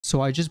So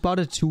I just bought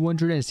a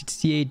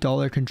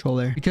 $268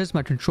 controller because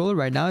my controller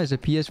right now is a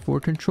PS4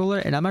 controller,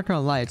 and I'm not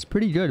gonna lie, it's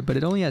pretty good, but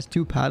it only has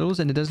 2 paddles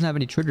and it doesn't have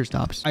any trigger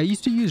stops. I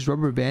used to use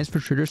rubber bands for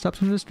trigger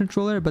stops on this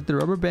controller, but the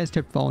rubber bands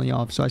kept falling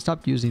off, so I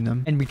stopped using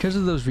them. And because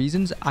of those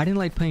reasons, I didn't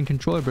like playing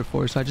controller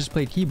before, so I just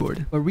played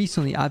keyboard. But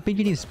recently, I've been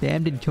getting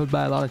spammed and killed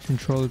by a lot of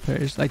controller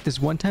players. Like this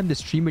one time, the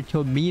streamer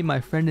killed me and my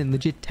friend in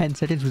legit 10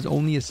 seconds with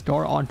only a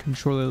star on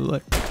controller.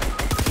 Look.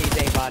 He's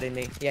aimbotting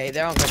me. Yeah,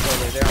 they're on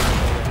controller. They're on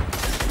controller.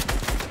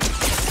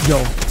 Yo.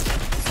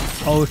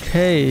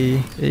 Okay,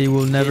 they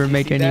will never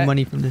make any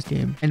money from this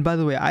game. And by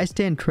the way, I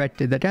stand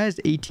corrected. That guy has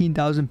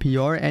 18,000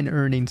 PR and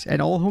earnings,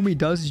 and all homie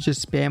does is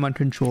just spam on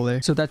controller.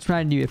 So that's when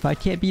I knew if I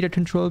can't beat a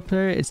controller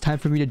player, it's time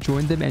for me to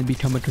join them and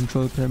become a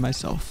controller player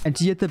myself. And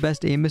to get the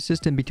best aim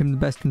assist and become the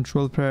best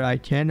controller player I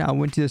can, I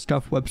went to the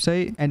Stuff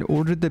website and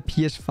ordered the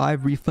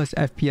PS5 Reflex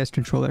FPS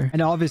controller.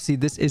 And obviously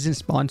this isn't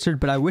sponsored,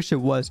 but I wish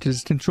it was because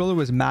this controller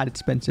was mad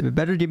expensive. It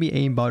better give me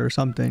aimbot or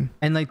something.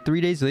 And like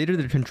 3 days later,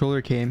 the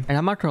controller came. And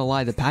I'm not gonna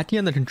lie, the packing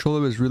on the controller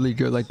was really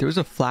good. Like there was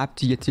a flap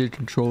to get to your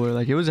controller.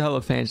 Like it was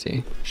hella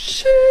fancy.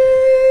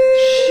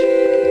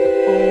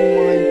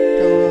 Oh my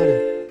god.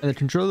 And the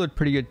controller looked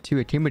pretty good too.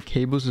 It came with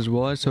cables as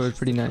well, so it was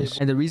pretty nice.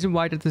 And the reason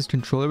why I did this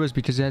controller was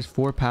because it has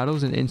 4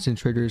 paddles and instant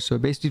triggers, so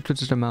it basically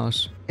twitches a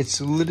mouse. It's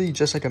literally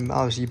just like a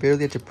mouse. You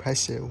barely have to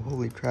press it.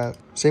 Holy crap.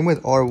 Same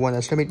with R1.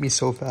 That's gonna make me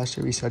so fast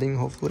at resetting,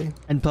 hopefully.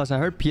 And plus, I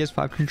heard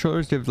PS5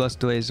 controllers give less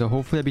delays, so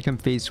hopefully I become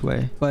phase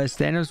sway. But as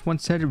Thanos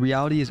once said,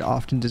 reality is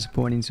often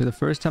disappointing. So the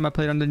first time I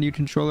played on the new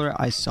controller,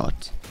 I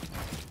sucked.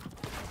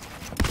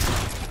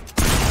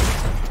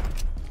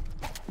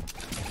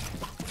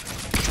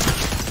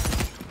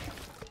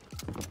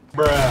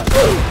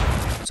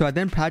 Bruh. So I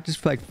then practiced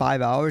for like 5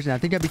 hours, and I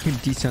think I became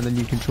decent on the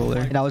new controller,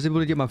 and I was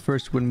able to get my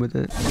first win with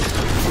it.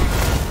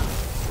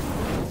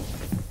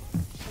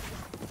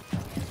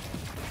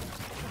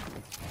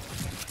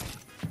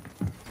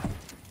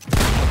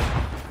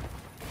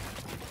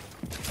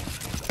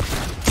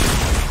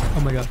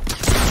 Oh my god.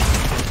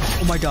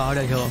 Oh my god, how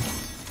did I kill him?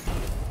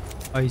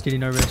 Oh, he's getting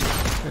nervous.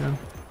 Get him.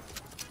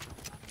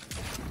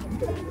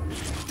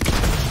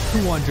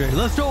 200.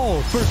 Let's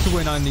go! First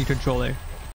win on the controller.